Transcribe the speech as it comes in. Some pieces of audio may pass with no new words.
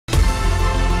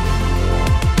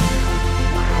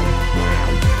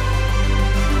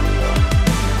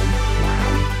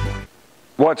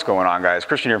What's going on, guys?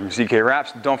 Christian here from CK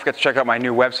Wraps. Don't forget to check out my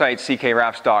new website,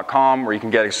 ckwraps.com, where you can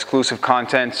get exclusive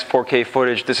content, 4K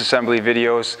footage, disassembly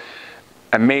videos,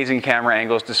 amazing camera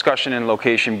angles, discussion and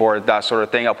location board, that sort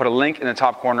of thing. I'll put a link in the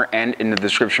top corner and in the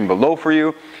description below for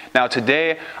you. Now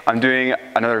today, I'm doing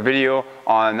another video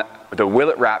on the Will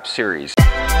It Wrap series.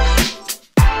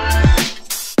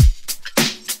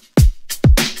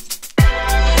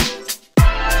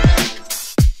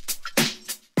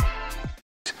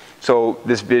 So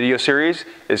this video series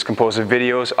is composed of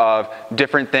videos of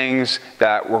different things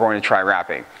that we're going to try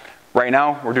wrapping. Right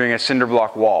now, we're doing a cinder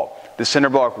block wall. The cinder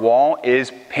block wall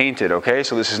is painted, okay?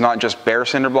 So this is not just bare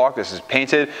cinder block, this is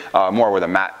painted, more with a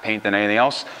matte paint than anything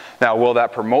else. Now, will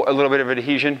that promote a little bit of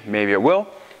adhesion? Maybe it will,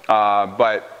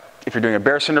 but if you're doing a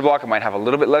bare cinder block, it might have a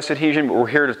little bit less adhesion, but we're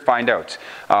here to find out,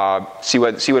 see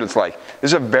what it's like. This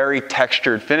is a very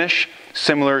textured finish,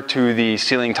 similar to the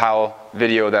ceiling tile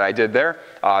video that I did there.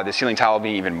 The ceiling tile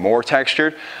being even more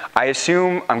textured. I'm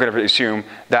going to assume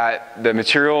that the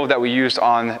material that we used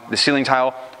on the ceiling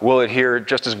tile will adhere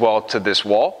just as well to this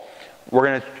wall. We're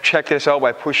going to check this out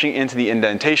by pushing into the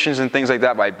indentations and things like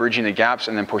that, by bridging the gaps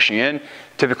and then pushing in.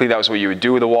 Typically, that was what you would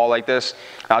do with a wall like this.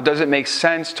 Now, does it make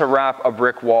sense to wrap a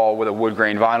brick wall with a wood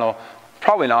grain vinyl?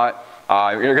 Probably not.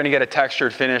 You're going to get a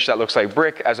textured finish that looks like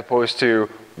brick as opposed to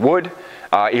wood.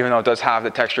 Even though it does have the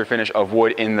texture finish of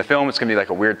wood in the film, it's going to be like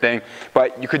a weird thing.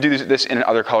 But you could do this in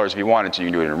other colors if you wanted to. You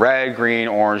can do it in red, green,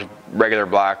 orange, regular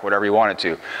black, whatever you wanted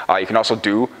to. You can also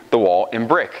do the wall in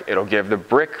brick. It'll give the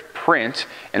brick print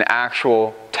an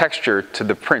actual texture to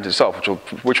the print itself,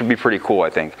 which would be pretty cool, I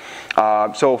think.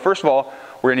 So first of all,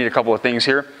 we're going to need a couple of things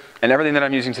here. And everything that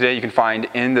I'm using today you can find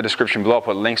in the description below. I'll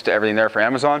put links to everything there for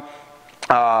Amazon.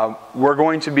 We're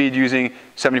going to be using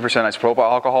 70% isopropyl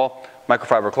alcohol,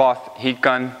 microfiber cloth, heat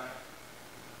gun,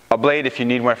 a blade if you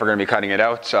need one if we're going to be cutting it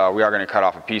out. We are going to cut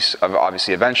off a piece of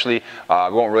obviously eventually. We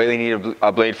won't really need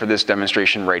a blade for this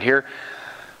demonstration right here.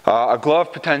 A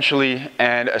glove potentially,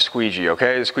 and a squeegee,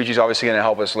 okay? The squeegee is obviously going to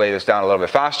help us lay this down a little bit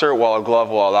faster, while a glove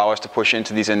will allow us to push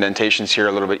into these indentations here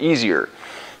a little bit easier.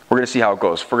 We're going to see how it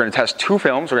goes. We're going to test two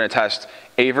films. We're going to test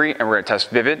Avery and we're going to test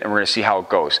Vvivid, and we're going to see how it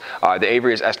goes. The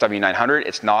Avery is SW900.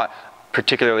 It's not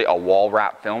particularly a wall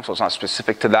wrap film, so it's not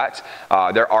specific to that.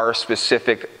 There are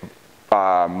specific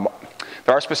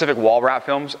wall wrap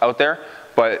films out there,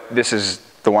 but this is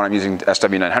the one I'm using.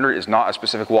 SW900 is not a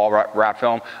specific wall wrap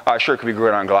film. Sure, it could be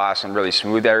good on glass and really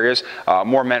smooth areas.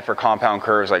 More meant for compound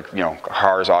curves, like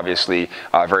cars, obviously,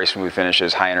 very smooth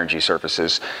finishes, high energy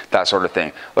surfaces, that sort of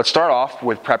thing. Let's start off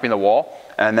with prepping the wall,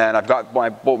 and then I've got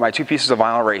my two pieces of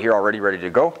vinyl right here already ready to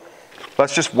go.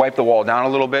 Let's just wipe the wall down a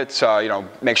little bit,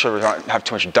 make sure we don't have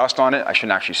too much dust on it. I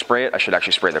shouldn't actually spray it. I should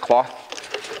actually spray the cloth,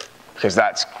 because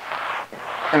that's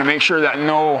going to make sure that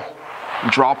no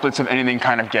droplets of anything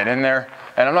kind of get in there.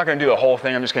 And I'm not going to do the whole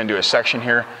thing. I'm just going to do a section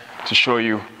here to show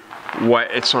you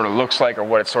what it sort of looks like, or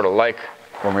what it's sort of like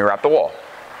when we wrap the wall,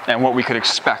 and what we could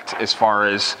expect as far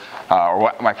as, or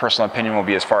what my personal opinion will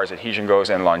be as far as adhesion goes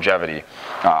and longevity.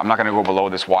 I'm not going to go below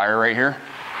this wire right here.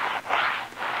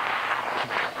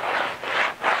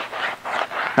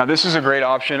 Now this is a great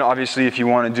option, obviously, if you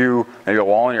want to do maybe a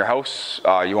wall in your house,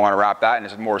 you want to wrap that and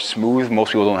it's more smooth.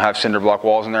 Most people don't have cinder block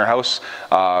walls in their house,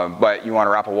 but you want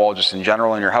to wrap a wall just in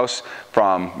general in your house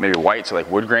from maybe white to like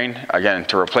wood grain. Again,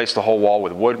 to replace the whole wall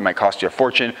with wood might cost you a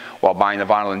fortune, while buying the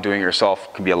vinyl and doing it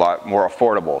yourself can be a lot more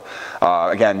affordable.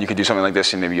 Again, you could do something like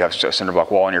this and maybe you have a cinder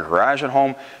block wall in your garage at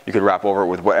home. You could wrap over it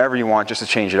with whatever you want just to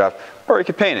change it up, or you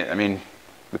could paint it. I mean,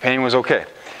 the painting was okay.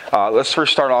 Let's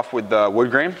first start off with the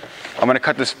wood grain. I'm going to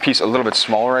cut this piece a little bit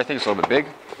smaller, I think it's a little bit big.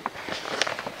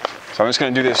 So I'm just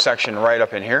going to do this section right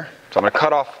up in here. So I'm going to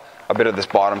cut off a bit of this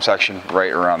bottom section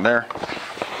right around there.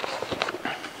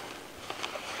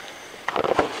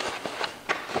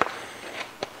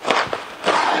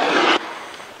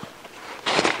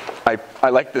 I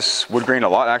like this wood grain a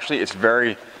lot, actually. It's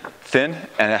very thin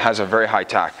and it has a very high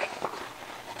tack.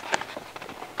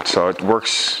 So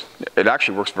it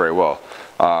actually works very well.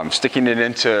 Sticking it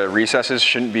into recesses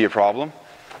shouldn't be a problem.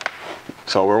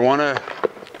 So we want to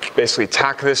basically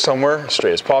tack this somewhere as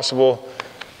straight as possible.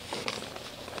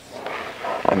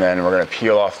 And then we're going to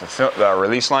peel off the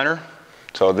release liner.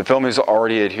 So the film is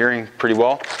already adhering pretty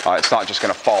well. It's not just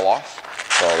going to fall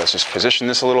off. So let's just position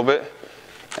this a little bit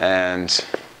and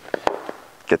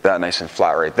get that nice and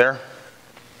flat right there.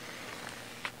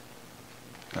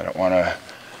 I don't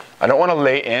want to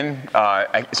lay in.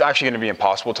 It's actually going to be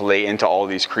impossible to lay into all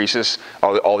these creases,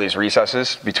 all these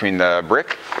recesses between the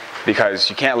brick, because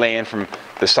you can't lay in from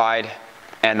the side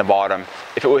and the bottom.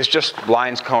 If it was just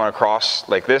lines coming across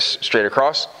like this, straight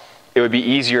across, it would be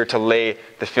easier to lay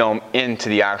the film into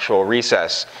the actual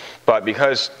recess. But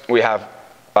because we have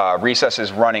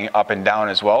recesses running up and down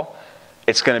as well,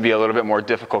 it's going to be a little bit more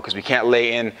difficult because we can't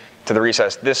lay in to the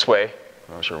recess this way.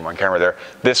 I'll show my camera there.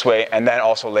 This way, and then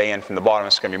also lay in from the bottom.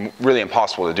 It's going to be really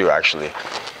impossible to do, actually.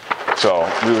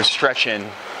 So we would stretch in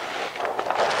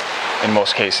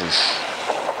most cases.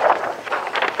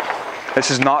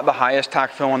 This is not the highest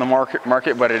tack film on the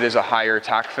market, but it is a higher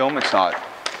tack film. It's not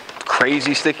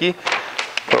crazy sticky,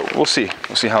 but we'll see.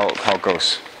 We'll see how it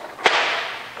goes.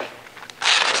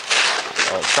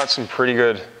 It's got some pretty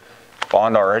good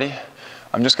bond already.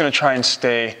 I'm just going to try and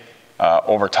stay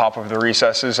over top of the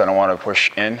recesses. I don't want to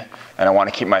push in, and I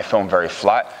want to keep my film very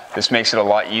flat. This makes it a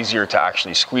lot easier to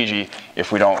actually squeegee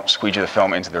if we don't squeegee the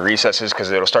film into the recesses, because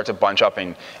it'll start to bunch up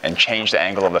and change the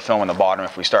angle of the film on the bottom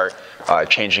if we start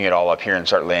changing it all up here and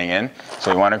start laying in.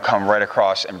 So we want to come right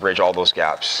across and bridge all those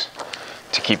gaps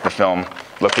to keep the film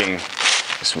looking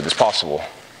as smooth as possible.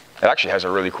 It actually has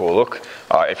a really cool look.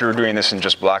 If you were doing this in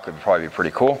just black, it would probably be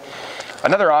pretty cool.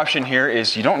 Another option here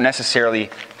is you don't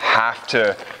necessarily have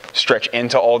to stretch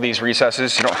into all these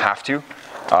recesses. You don't have to.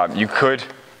 You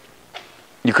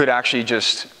could actually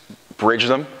just bridge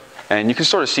them, and you can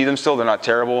sort of see them still. They're not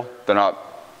terrible. They're not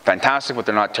fantastic, but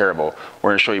they're not terrible.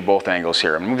 We're going to show you both angles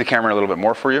here. I'm going to move the camera a little bit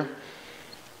more for you.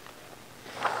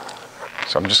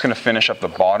 So I'm just going to finish up the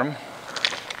bottom.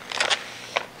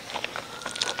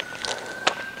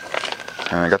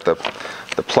 And I got the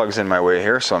plugs in my way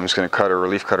here, so I'm just going to cut a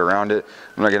relief cut around it.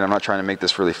 And again, I'm not trying to make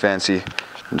this really fancy.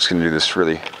 I'm just going to do this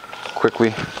really quickly.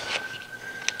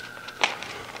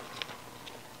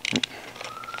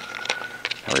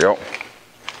 There we go.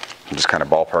 I just kind of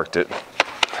ballparked it.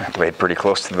 I laid pretty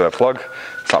close to the plug.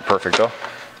 It's not perfect though.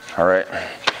 All right. And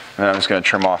then I'm just going to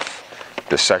trim off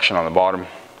this section on the bottom.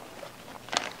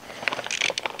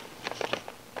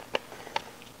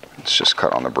 It's just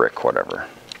cut on the brick, whatever.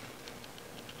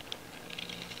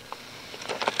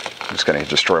 I'm just going to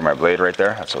destroy my blade right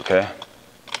there. That's okay.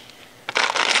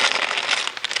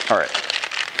 All right.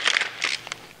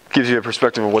 Gives you a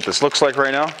perspective of what this looks like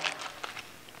right now.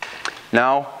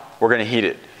 Now we're going to heat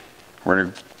it. We're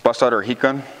going to bust out our heat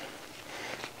gun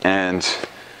and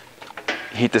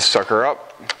heat this sucker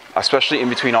up, especially in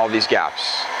between all these gaps.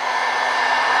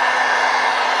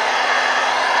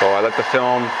 So I let the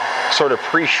film sort of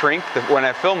pre-shrink. When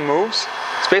a film moves,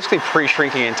 it's basically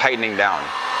pre-shrinking and tightening down.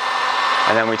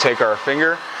 And then we take our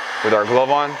finger with our glove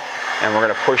on, and we're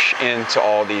going to push into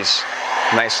all these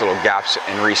nice little gaps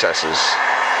and recesses.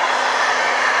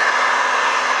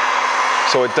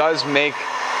 So it does make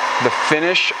the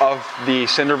finish of the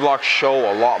cinder block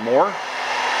show a lot more.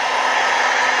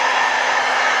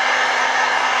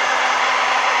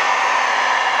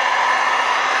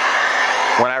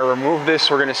 When I remove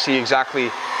this, we're going to see exactly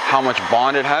how much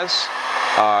bond it has.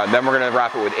 Then we're going to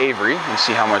wrap it with Avery and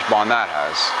see how much bond that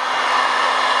has.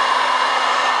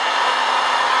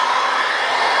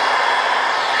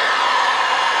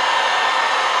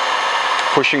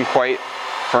 Pushing quite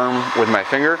firm with my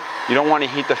finger. You don't want to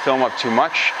heat the film up too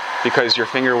much because your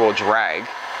finger will drag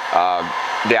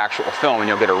the actual film and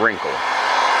you'll get a wrinkle.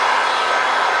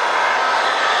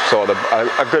 So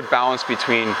a good balance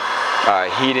between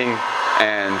heating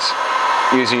and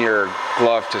using your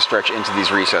glove to stretch into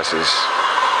these recesses.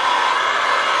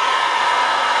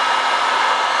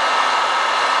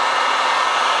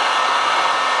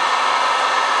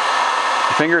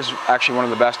 The finger is actually one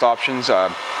of the best options.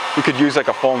 You could use like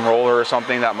a foam roller or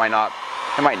something that might not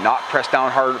press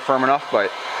down hard, firm enough, but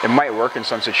it might work in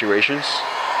some situations.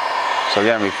 So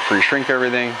again, we pre-shrink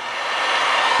everything,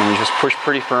 and we just push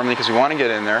pretty firmly because we want to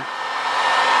get in there.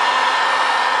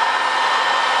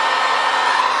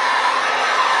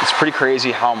 It's pretty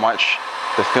crazy how much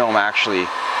the film actually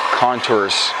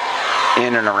contours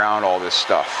in and around all this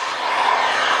stuff.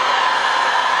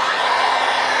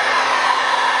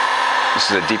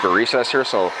 This is a deeper recess here,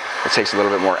 so it takes a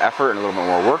little bit more effort and a little bit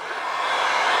more work.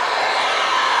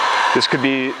 This could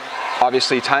be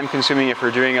obviously time consuming if we're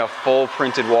doing a full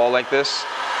printed wall like this.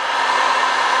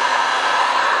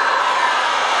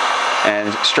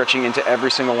 And stretching into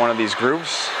every single one of these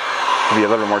grooves could be a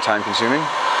little bit more time consuming.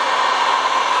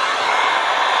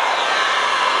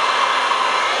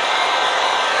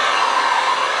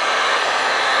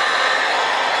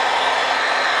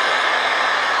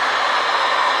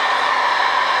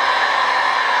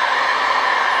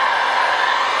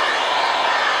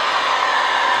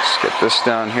 Get this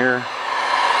down here.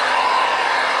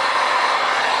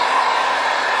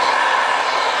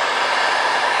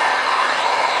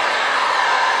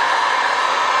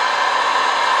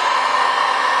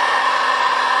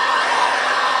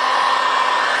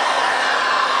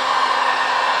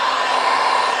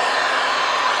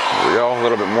 we go, a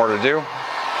little bit more to do.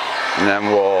 And then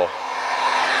we'll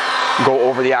go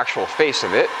over the actual face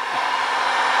of it.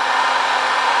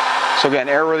 So again,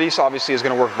 air release obviously is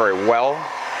going to work very well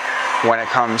when it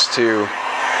comes to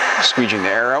squeegeeing the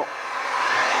air out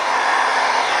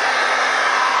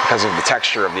because of the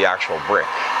texture of the actual brick.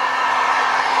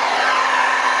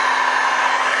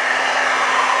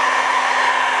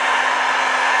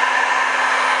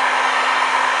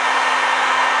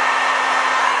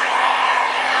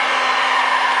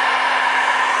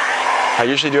 I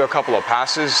usually do a couple of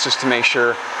passes just to make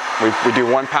sure we do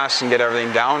one pass and get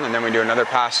everything down, and then we do another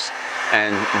pass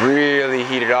and really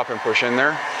heat it up and push in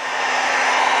there.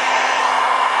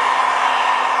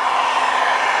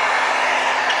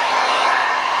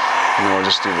 And then we'll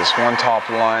just do this one top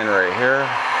line right here.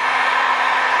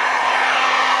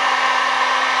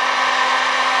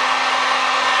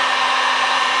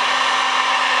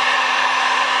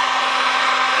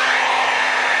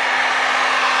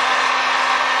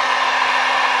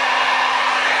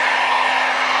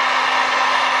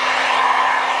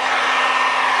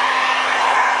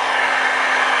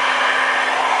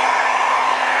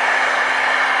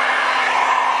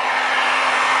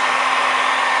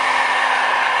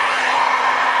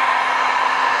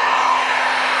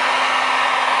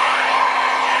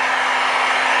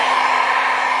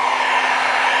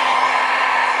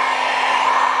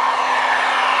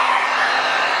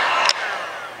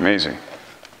 Amazing.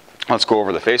 Let's go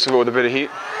over the face of it with a bit of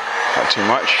heat. Not too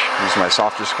much. Use my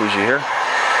softer squeegee here.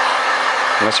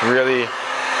 And let's really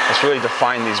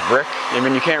define these brick. I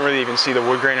mean, you can't really even see the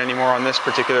wood grain anymore on this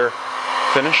particular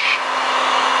finish.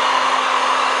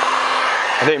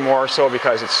 I think more so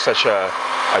because it's such a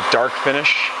dark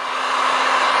finish.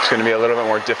 It's going to be a little bit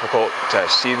more difficult to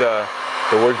see the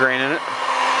wood grain in it.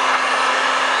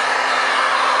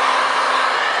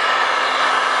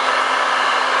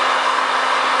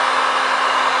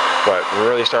 But we're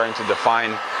really starting to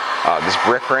define this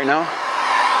brick right now.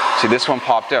 See, this one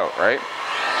popped out, right?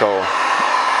 So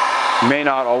may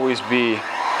not always be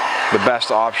the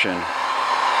best option.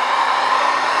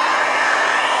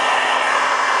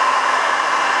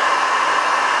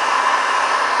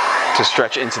 To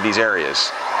stretch into these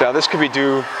areas. Now this could be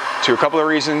due to a couple of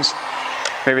reasons.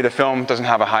 Maybe the film doesn't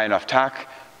have a high enough tack.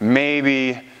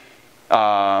 Maybe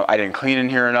I didn't clean in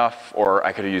here enough, or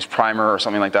I could have used primer or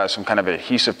something like that, some kind of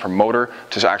adhesive promoter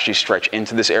to actually stretch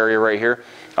into this area right here.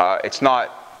 It's not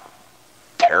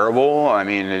terrible. I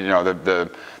mean, you know,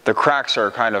 the cracks are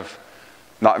kind of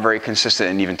not very consistent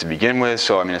and even to begin with,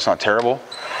 so I mean, it's not terrible.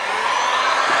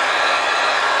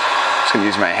 Just gonna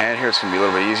use my hand here, it's gonna be a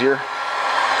little bit easier.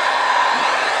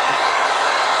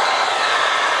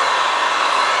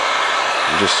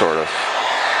 And just sort of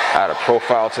add a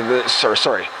profile to this, or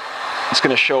sorry, it's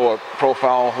going to show a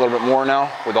profile a little bit more now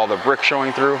with all the brick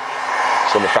showing through.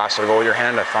 It's a little bit faster to go with your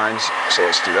hand, I find, so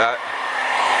let's do that.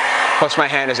 Plus my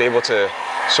hand is able to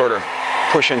sort of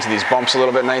push into these bumps a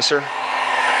little bit nicer.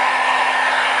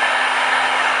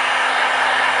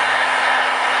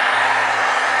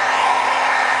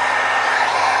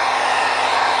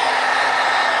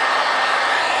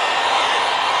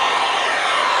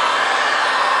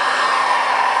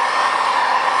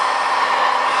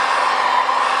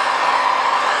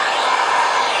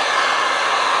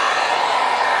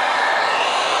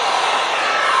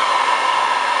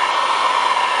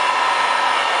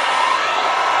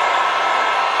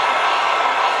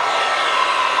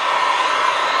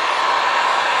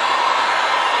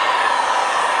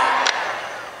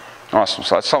 Awesome,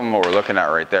 so that's something what we're looking at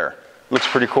right there. Looks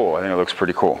pretty cool, I think it looks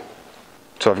pretty cool.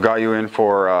 So I've got you in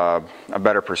for a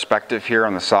better perspective here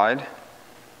on the side,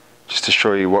 just to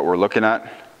show you what we're looking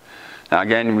at. Now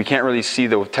again, we can't really see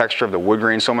the texture of the wood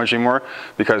grain so much anymore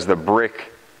because the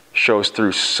brick shows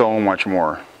through so much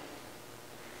more.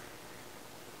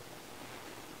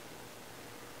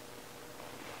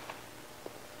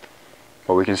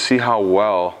 But we can see how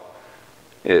well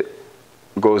it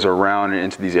goes around and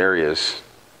into these areas.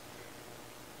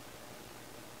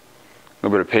 A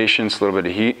little bit of patience, a little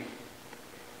bit of heat.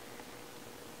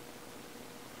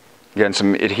 Again,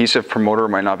 some adhesive promoter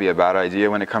might not be a bad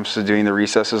idea when it comes to doing the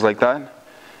recesses like that.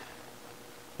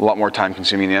 A lot more time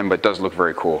consuming in the end, but it does look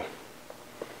very cool.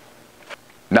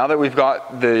 Now that we've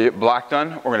got the black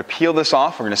done, we're going to peel this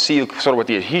off. We're going to see sort of what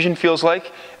the adhesion feels like,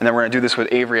 and then we're going to do this with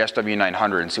Avery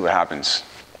SW900 and see what happens.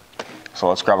 So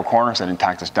let's grab a corner, because I didn't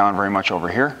tack this down very much over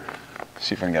here.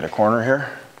 See if I can get a corner here.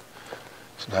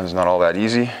 Sometimes it's not all that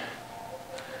easy.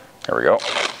 There we go.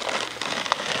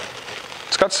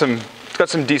 It's got some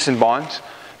decent bonds.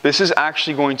 This is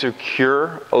actually going to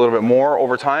cure a little bit more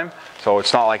over time. So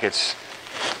it's not like it's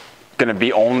going to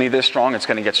be only this strong. It's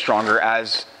going to get stronger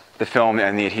as the film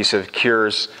and the adhesive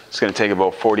cures, it's going to take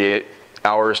about 48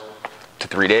 hours to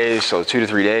 3 days, so 2 to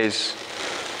 3 days,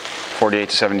 48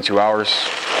 to 72 hours.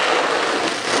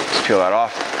 Let's peel that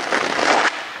off.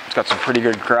 It's got some pretty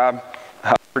good grab.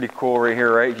 Pretty cool right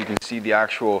here, right? You can see the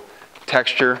actual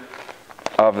texture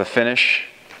of the finish,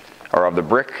 or of the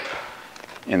brick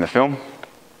in the film.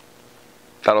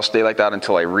 That'll stay like that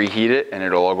until I reheat it, and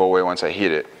it'll all go away once I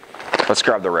heat it. Let's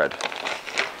grab the red.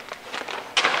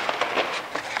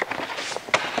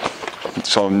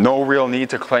 So no real need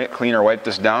to clean or wipe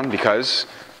this down because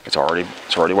it's already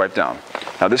wiped down.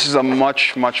 Now this is a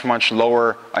much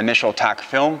lower initial tack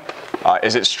film.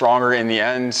 Is it stronger in the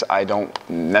ends? I don't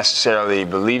necessarily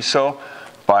believe so,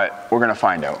 but we're gonna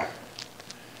find out.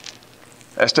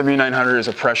 SW900 is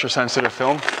a pressure sensitive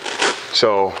film,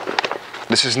 so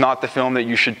this is not the film that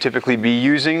you should typically be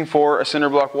using for a cinder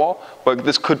block wall, but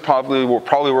this will probably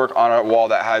work on a wall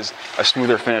that has a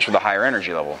smoother finish with a higher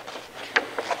energy level.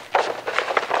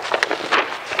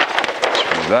 Let's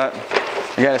remove that.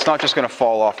 Again, it's not just going to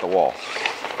fall off the wall.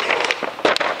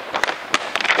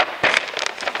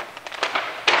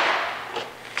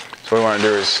 So what we want to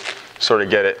do is sort of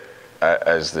get it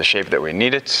as the shape that we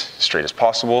need it, straight as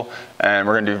possible, and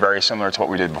we're going to do very similar to what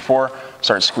we did before.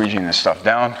 Start squeegeeing this stuff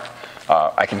down.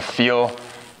 I can feel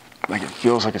like it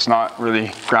feels like it's not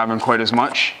really grabbing quite as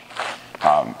much,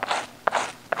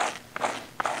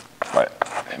 but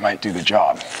it might do the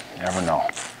job. You never know.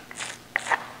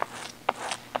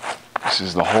 This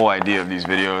is the whole idea of these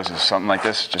videos, is something like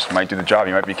this just might do the job.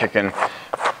 You might be kicking,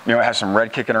 you might have some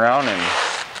red kicking around and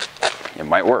it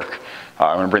might work.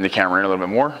 I'm going to bring the camera in a little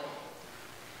bit more.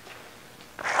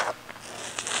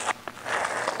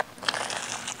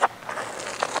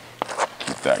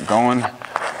 Keep that going.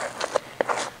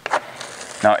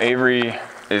 Now Avery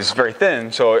is very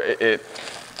thin, so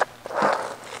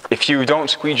if you don't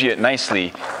squeegee it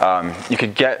nicely, you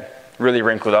could get really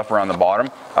wrinkled up around the bottom,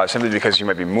 simply because you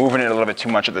might be moving it a little bit too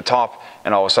much at the top,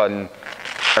 and all of a sudden,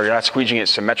 or you're not squeegeeing it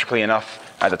symmetrically enough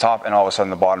at the top, and all of a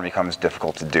sudden the bottom becomes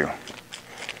difficult to do.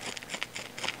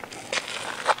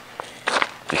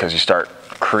 Because you start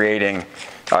creating,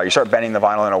 you start bending the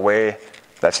vinyl in a way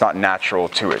that's not natural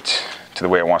to it, to the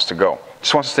way it wants to go. It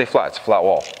just wants to stay flat. It's a flat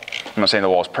wall. I'm not saying the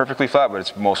wall is perfectly flat, but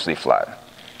it's mostly flat.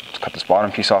 Let's cut this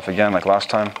bottom piece off again like last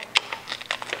time.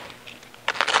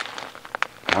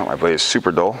 Oh, my blade is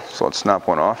super dull, so let's snap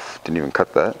one off. Didn't even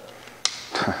cut that.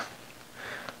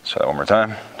 Let's try that one more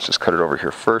time. Let's just cut it over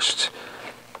here first.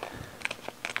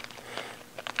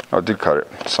 Oh, I did cut it,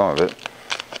 some of it.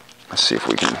 Let's see if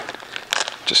we can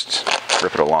just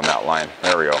rip it along that line.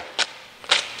 There we go.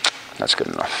 That's good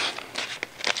enough.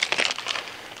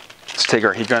 Let's take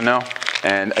our heat gun now,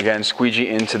 and again, squeegee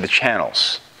into the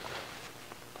channels.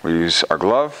 We use our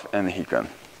glove and the heat gun.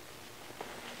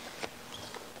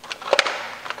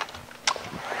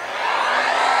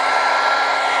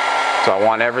 So I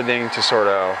want everything to sort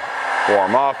of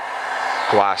warm up,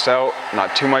 glass out,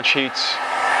 not too much heat.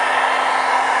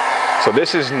 So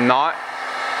this is not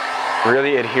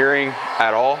really adhering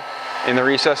at all in the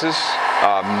recesses.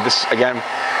 This again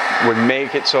would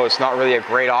make it so it's not really a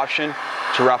great option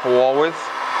to wrap a wall with,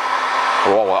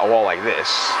 a wall like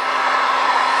this.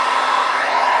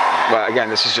 But again,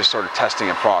 this is just sort of testing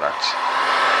a product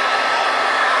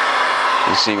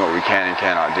and seeing what we can and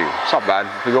cannot do. It's not bad.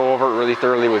 If we go over it really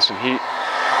thoroughly with some heat.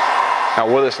 Now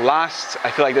will this last? I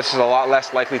feel like this is a lot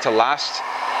less likely to last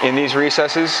in these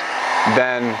recesses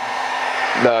than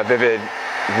the Vvivid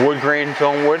wood grain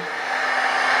film would.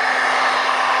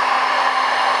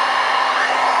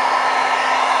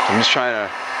 I'm just trying to,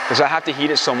 because I have to heat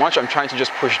it so much, I'm trying to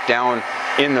just push down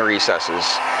in the recesses.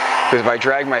 Because if I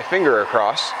drag my finger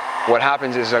across, what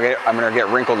happens is I'm going to get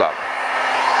wrinkled up.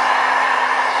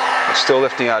 It's still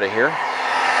lifting out of here.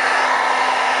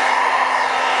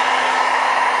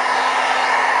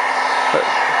 But,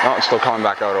 no, it's still coming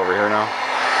back out over here now.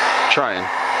 Trying.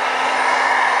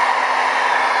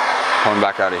 Coming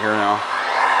back out of here now.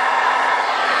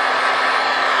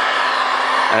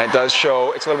 And it does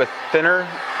show, it's a little bit thinner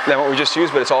than what we just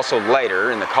used, but it's also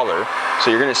lighter in the color.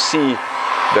 So you're going to see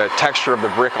the texture of the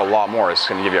brick a lot more. It's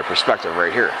going to give you a perspective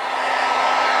right here.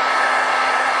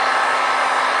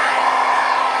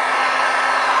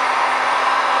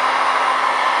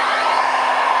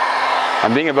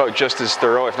 I'm being about just as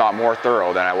thorough, if not more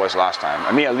thorough, than I was last time.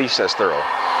 I mean, at least as thorough.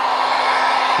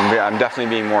 I'm definitely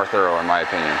being more thorough in my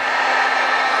opinion.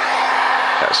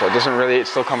 Yeah, so it doesn't really, it's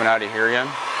still coming out of here again.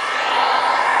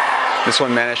 This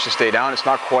one managed to stay down. It's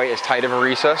not quite as tight of a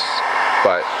recess,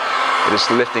 but it is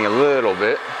lifting a little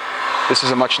bit. This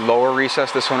is a much lower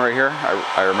recess, this one right here.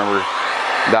 I remember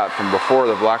that from before,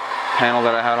 the black panel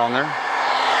that I had on there.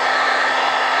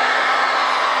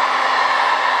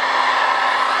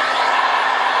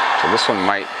 This one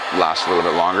might last a little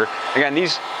bit longer. Again,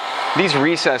 these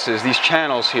recesses, these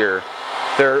channels here,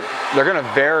 they're going to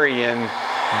vary in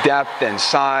depth and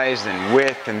size and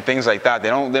width and things like that. They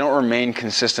don't remain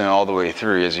consistent all the way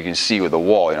through, as you can see with the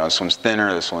wall. You know, this one's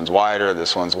thinner, this one's wider,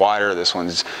 this one's wider, this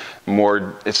one's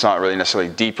more, it's not really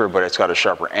necessarily deeper, but it's got a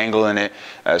sharper angle in it.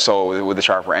 So with the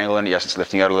sharper angle in it, yes, it's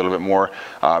lifting out a little bit more.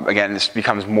 Again, this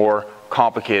becomes more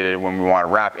complicated when we want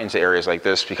to wrap into areas like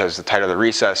this, because the tighter the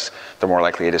recess, the more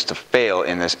likely it is to fail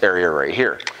in this area right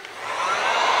here.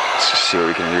 Let's just see what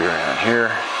we can do around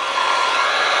here.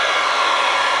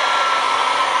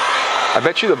 I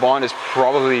bet you the bond is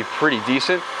probably pretty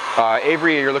decent.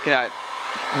 Avery, you're looking at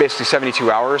basically 72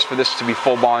 hours for this to be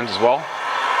full bond as well.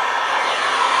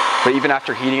 But even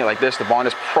after heating it like this, the bond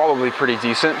is probably pretty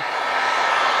decent.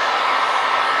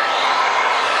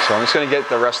 So I'm just going to get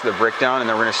the rest of the brick down, and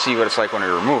then we're going to see what it's like when I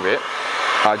remove it.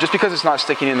 Just because it's not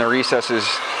sticking in the recesses,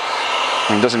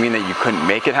 it doesn't mean that you couldn't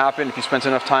make it happen if you spent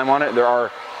enough time on it. There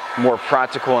are more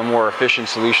practical and more efficient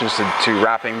solutions to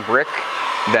wrapping brick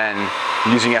than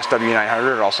using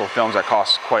SW900. It also films that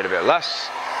cost quite a bit less.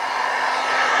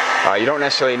 You don't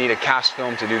necessarily need a cast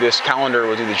film to do this. Calendar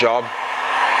will do the job.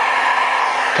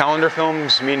 Calendar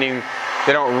films, meaning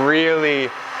they don't really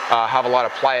have a lot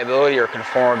of pliability or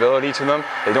conformability to them.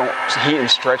 They don't heat and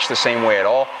stretch the same way at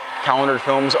all. Calendar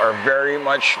films are very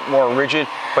much more rigid,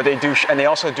 but they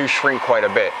also do shrink quite a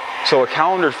bit. So a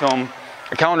calendar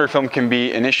film can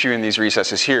be an issue in these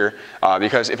recesses here,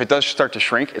 because if it does start to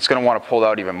shrink, it's going to want to pull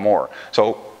out even more.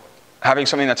 So having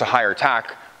something that's a higher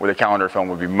tack with a calendar film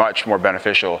would be much more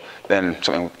beneficial than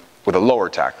something with a lower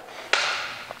tack.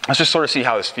 Let's just sort of see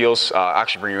how this feels.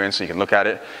 Actually bring you in so you can look at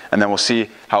it, and then we'll see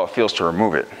how it feels to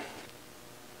remove it.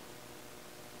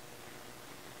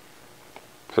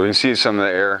 So we can see some of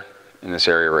the air in this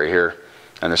area right here,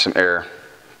 and there's some air.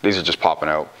 These are just popping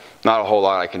out. Not a whole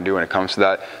lot I can do when it comes to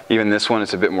that. Even this one,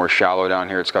 it's a bit more shallow down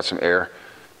here. It's got some air.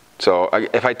 So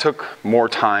if I took more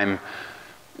time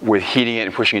with heating it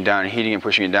and pushing it down and heating it and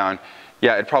pushing it down,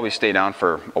 yeah, it'd probably stay down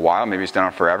for a while. Maybe it's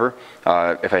down forever.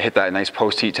 If I hit that nice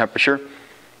post-heat temperature.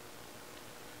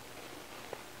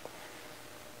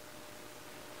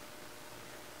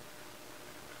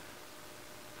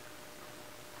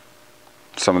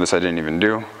 Some of this I didn't even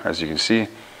do, as you can see,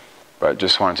 but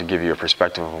just wanted to give you a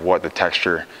perspective of what the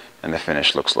texture and the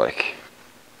finish looks like.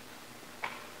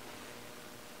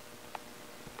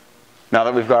 Now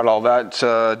that we've got all that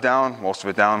down, most of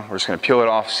it down, we're just going to peel it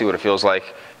off, see what it feels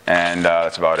like, and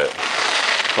that's about it.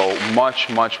 So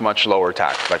much lower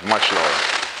tack, like much lower.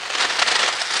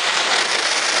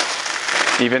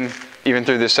 Even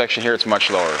through this section here, it's much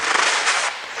lower.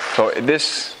 So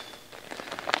this,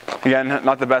 again,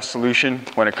 not the best solution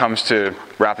when it comes to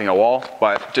wrapping a wall,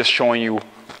 but just showing you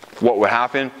what would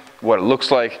happen, what it looks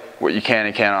like, what you can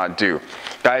and cannot do.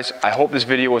 Guys, I hope this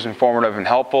video was informative and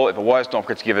helpful. If it was, don't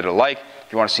forget to give it a like.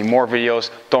 If you want to see more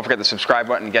videos, don't forget the subscribe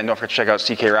button. Again, don't forget to check out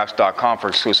ckwraps.com for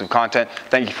exclusive content.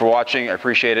 Thank you for watching. I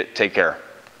appreciate it. Take care.